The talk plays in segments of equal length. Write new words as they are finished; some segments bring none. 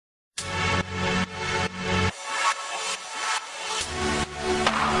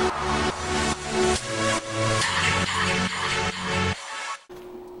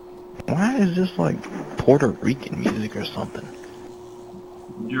is this like Puerto Rican music or something?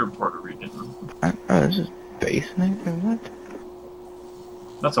 You're Puerto Rican. This is bass and what?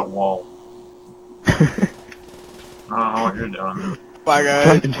 That's a wall. I don't know what you're doing. Bye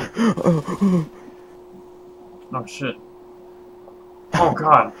guys. Oh shit. Oh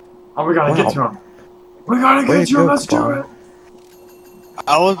god. Oh, we gotta get to him. We gotta get to him, let's do it!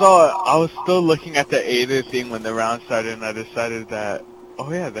 I was still looking at the Ada thing when the round started, and I decided that,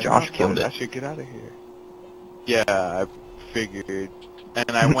 oh yeah, the Josh round killed started. it. I should get out of here. Yeah, I figured.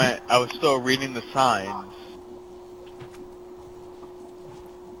 And I was still reading the signs.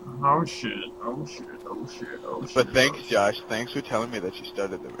 Oh shit, oh shit, oh shit, oh shit. But thanks, Josh. Thanks for telling me that you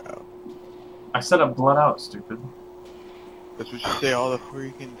started the round. I said it bled out, stupid. That's what you say all the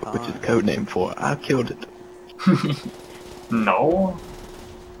freaking time. Which is codename for I killed it. No.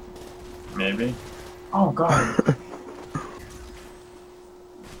 Maybe. Oh god.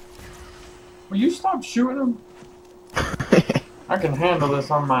 Will you stop shooting him? I can handle this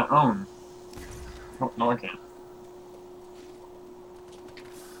on my own. Oh, no I can't.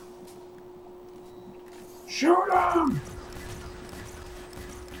 Shoot him!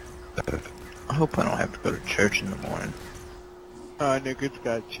 I hope I don't have to go to church in the morning. Oh, nigga's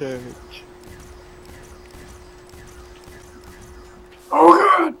got church. Oh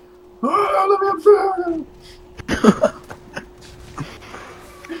god! Oh, let me up.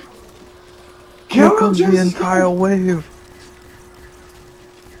 Here Kill comes him, the entire wave.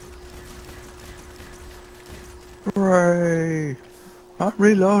 Hooray! I'm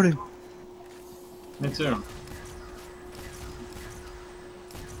reloading. Me too.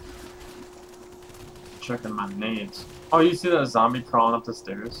 Checking my nades. Oh, you see that zombie crawling up the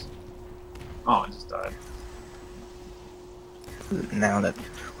stairs? Oh, it just died. Now that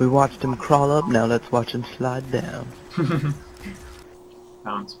we watched him crawl up, now let's watch him slide down.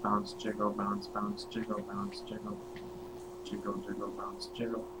 Bounce, bounce, jiggle, bounce, bounce, jiggle, bounce, jiggle. Jiggle, jiggle, bounce,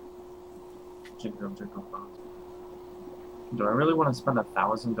 jiggle. Jiggle, jiggle, bounce. Do I really want to spend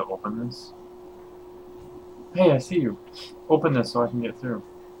 1,000 to open this? Hey, I see you. Open this so I can get through.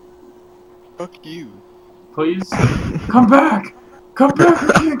 Fuck you. Please? Come back! Come back!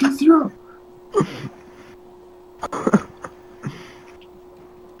 I can't get through!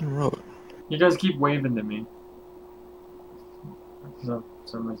 Road. You guys keep waving to me. For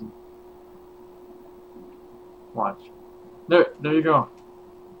some reason. Watch. There you go.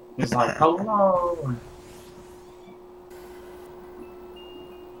 He's like, hello!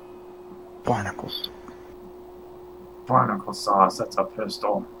 Barnacles. Barnacle sauce, that's a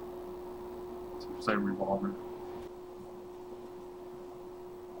pistol. It's a revolver.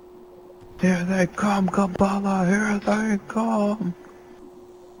 Here they come, Kabbalah, here they come.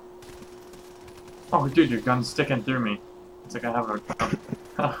 Oh dude, your gun's sticking through me. It's like I have a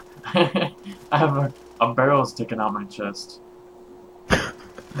I have a barrel sticking out my chest.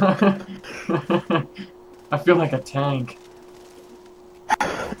 I feel like a tank.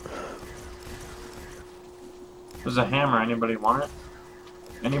 There's a hammer, anybody want it?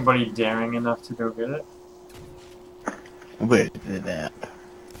 Anybody daring enough to go get it? Where's it at?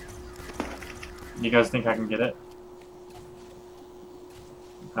 You guys think I can get it?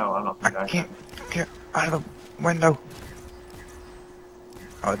 Oh, I don't think I can. Get out of the window.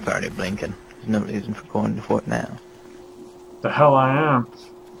 Oh, it's already blinking. There's no reason for going for it now. The hell I am.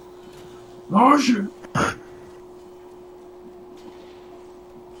 Oh shit!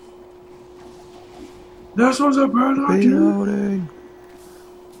 This was a bad idea! Reloading.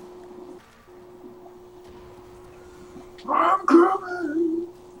 I'm coming!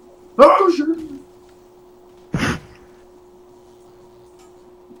 Oh shit!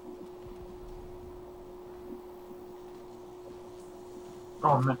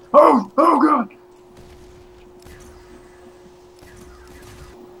 Oh man. Oh! Oh god!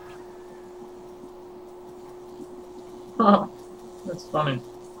 Huh. That's funny.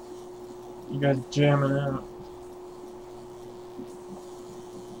 You guys jamming out.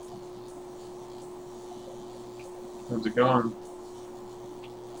 How's it going?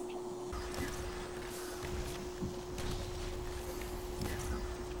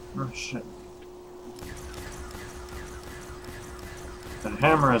 Oh shit. The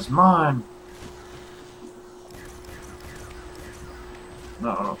hammer is mine!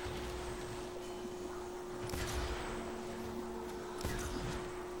 Uh-oh.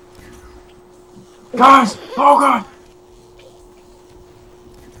 Guys! Oh god!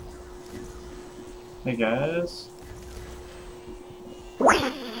 Hey guys.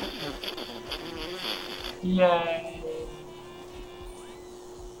 Yay!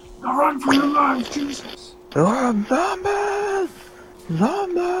 Now run for your lives, Jesus! Oh, zombies!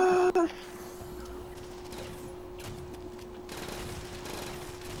 Zombies!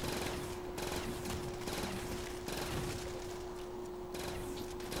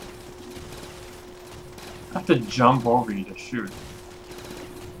 I have to jump over you to shoot.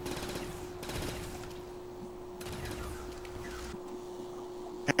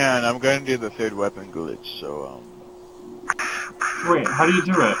 And I'm gonna do the third weapon glitch, so, Wait, how do you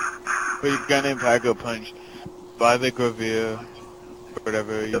do it? put your gun in Pack-a Punch, buy the Gravia,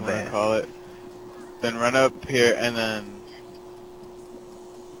 whatever you want to call it, then run up here, and then...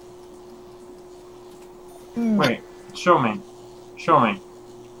 Wait, show me. Show me.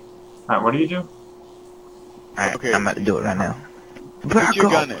 Alright, what do you do? Alright, Okay. I'm about to do it right now. Put Back your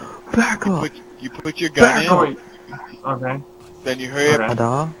up! gun in. Back up! You put your gun Back in, Oh, wait. Okay. then you hurry up, Okay.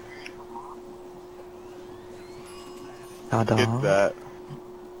 Ta-da. Ta-da. get that.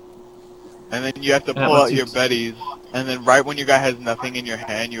 And then you have to And it pull lets out you your betties, and then right when your guy has nothing in your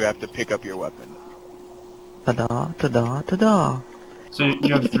hand, you have to pick up your weapon. Ta-da, ta-da, ta-da. So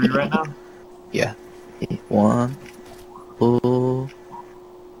you have 3 right now? Yeah. 1, 2,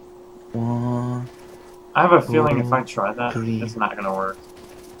 1. I have a feeling if I try that, 3. it's not gonna work.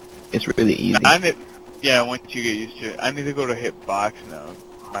 It's really easy. Yeah, once you get used to it. I need to go to hitbox now.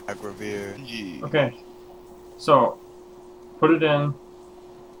 Microvere. Gee. Okay. So, put it in.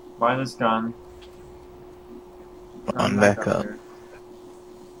 Buy this gun. I'm run back up. here,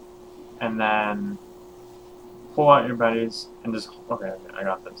 and then pull out your betties and just... Okay, I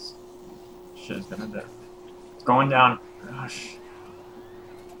got this. Shit is gonna do. It's going down. Gosh.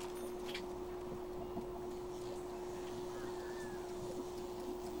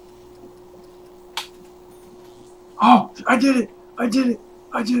 Oh! I did it! I did it!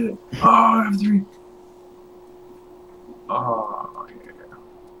 I did it! Oh, I have 3. Oh, yeah.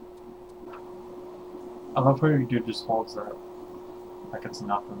 I love how your dude just holds that like it's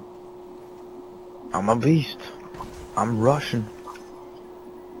nothing. I'm a beast. I'm rushing.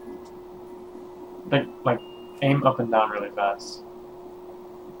 Like, aim up and down really fast.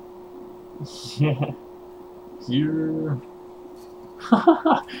 Yeah. You're...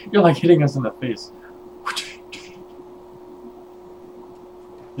 You're like hitting us in the face.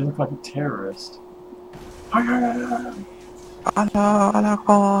 You look like a terrorist. Ala,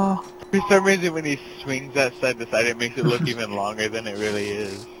 ala, For some reason, when he swings that side to side, it makes it look even longer than it really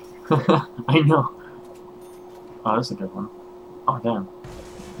is. I know. Oh, that's a good one. Oh, damn.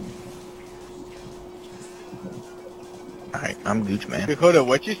 Alright, I'm Gooch, man. Dakota,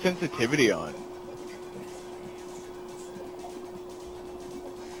 what's your sensitivity on?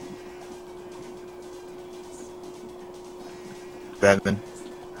 Seven.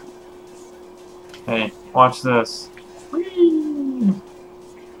 Hey, watch this. Whee!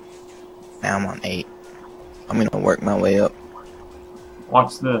 Now I'm on 8. I'm gonna work my way up.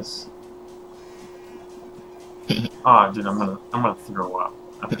 Watch this. Oh, dude, I'm gonna throw up.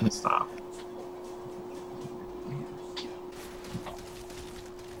 I'm gonna stop.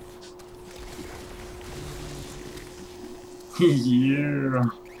 Yeah.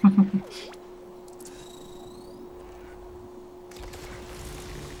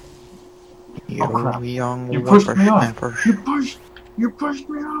 You crap. young You pushed me off. whippersnappers. You pushed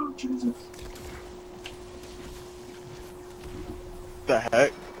me out, Jesus. The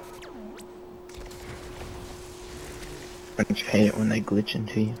heck? Don't you hate it when they glitch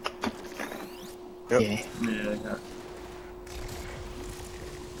into you? Yep. Yeah. Yeah, I got it.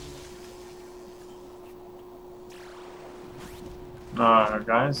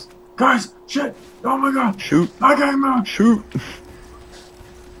 Guys? Guys! Shit! Oh my god! Shoot! I got him out! Shoot!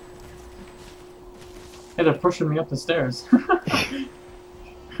 Hey, they're pushing me up the stairs.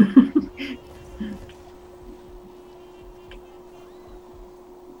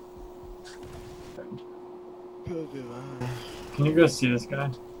 Can you go see this guy?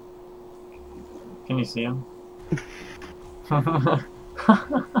 Can you see him?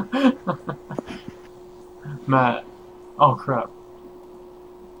 Matt. Oh crap.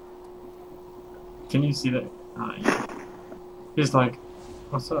 Can you see that? Yeah. He's like,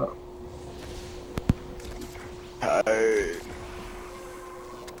 what's up? Hi.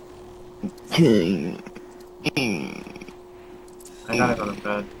 I gotta go to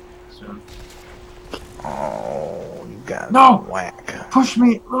bed soon. Oh, you got No! whack. Push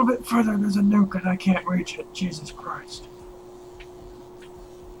me a little bit further, there's a nuke and I can't reach it. Jesus Christ.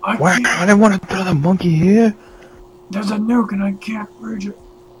 Whack! I didn't want to throw the monkey here. There's a nuke and I can't reach it.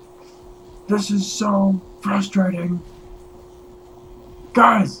 This is so frustrating.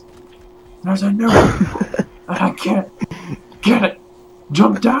 Guys! There's a nuke and I can't get it.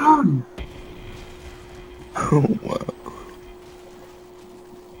 Jump down! Oh, wow.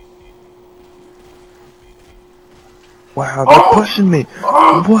 Wow, they're pushing me.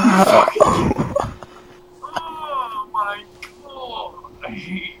 Oh, Wow. oh my god. I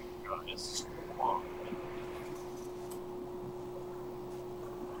hate you guys so much.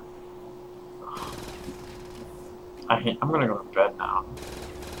 I'm gonna go to bed now.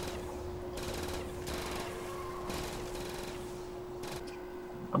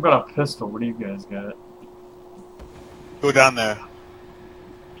 I've got a pistol. What do you guys got? Go down there.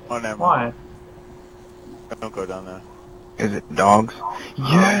 Oh, never mind. Why? Don't go down there. Is it dogs?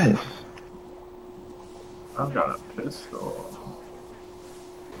 Yes! I've got a pistol.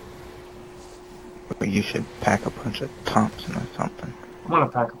 You should pack a bunch of Thompson or something. I'm gonna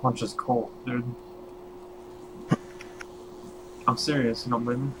pack a bunch of Colt, dude. I'm serious, you don't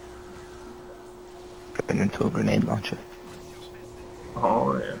believe me? Put it into a grenade launcher.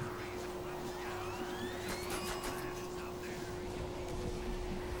 Oh, yeah.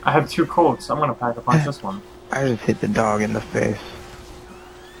 I have 2 Colts. I'm gonna pack a punch this one. I just hit the dog in the face.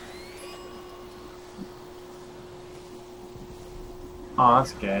 Oh,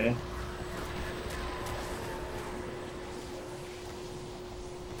 that's gay.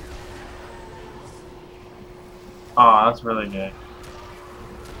 Oh, that's really gay.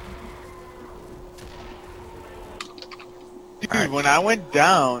 Dude, when I went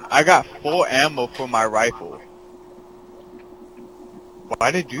down, I got full ammo for my rifle.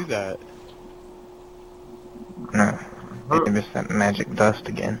 Why'd it do that? No. Maybe it's that magic dust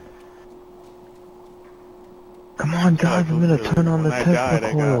again. Come on, guys, I'm gonna turn on the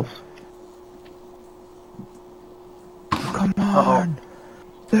Tesla coils. Come on!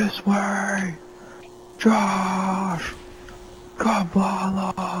 This way! Josh!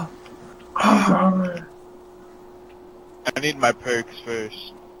 Kabbalah! I'm coming. I need my perks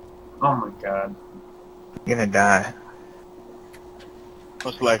first. Oh my god. You're gonna die.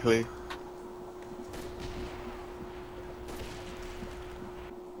 Most likely.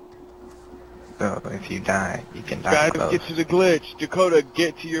 So, if you die, you can die Guys, close. get to the glitch. Dakota,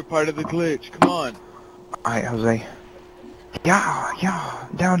 get to your part of the glitch. Come on. Alright, Jose. Yeah,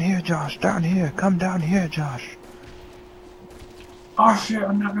 down here, Josh, down here. Come down here, Josh. Oh shit,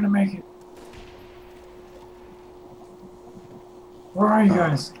 I'm not gonna make it. Where are you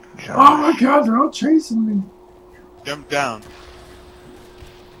guys? Josh. Oh my god, they're all chasing me. Jump down.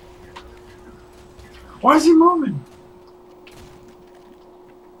 Why is he moving?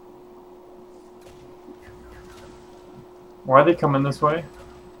 Why are they coming this way?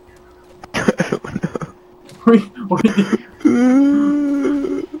 I don't know. Wait.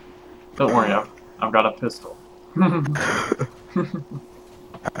 Don't worry, I've got a pistol. Alright.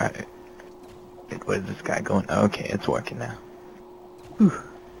 Where's this guy going? Okay, it's working now. Whew.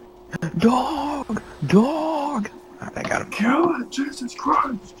 Dog! Alright, I got him. Kill it, Jesus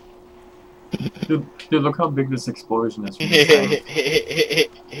Christ! Dude, look how big this explosion is.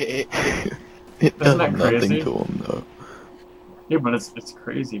 It does Isn't that nothing crazy? to him, though. Yeah, but it's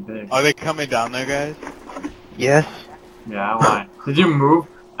crazy big. Are they coming down there, guys? Yes, Yeah, why? Did you move?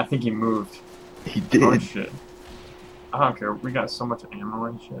 I think he moved. he did. Oh shit. I don't care, we got so much ammo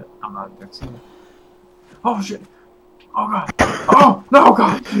and shit. I'm not fixing it. Oh shit! Oh god! Oh! No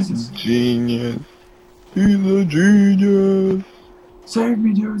god! Jesus! Genius. He's a genius. Save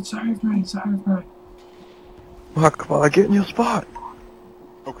me, dude! Save me! Save me! Fuck, while I get in your spot.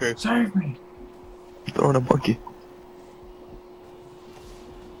 Okay. Save me! I'm throwing a monkey.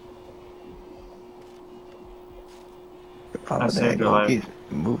 I saved your life. He's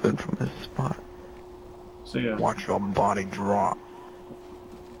moving from his spot. See ya. Watch your body drop.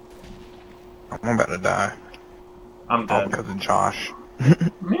 I'm about to die. I'm All dead. because of Josh.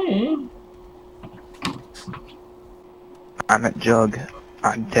 Me? I'm at Jug.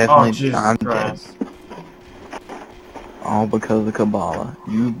 I Oh, definitely, Jesus I'm dead. Christ. All because of Kabbalah.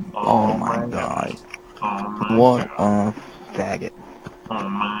 You, oh my god. Oh my What god. a faggot. Oh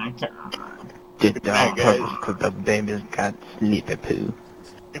my god. Did that on Hey, guys. purpose because the baby's got sleepy poo.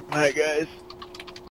 Good night, guys.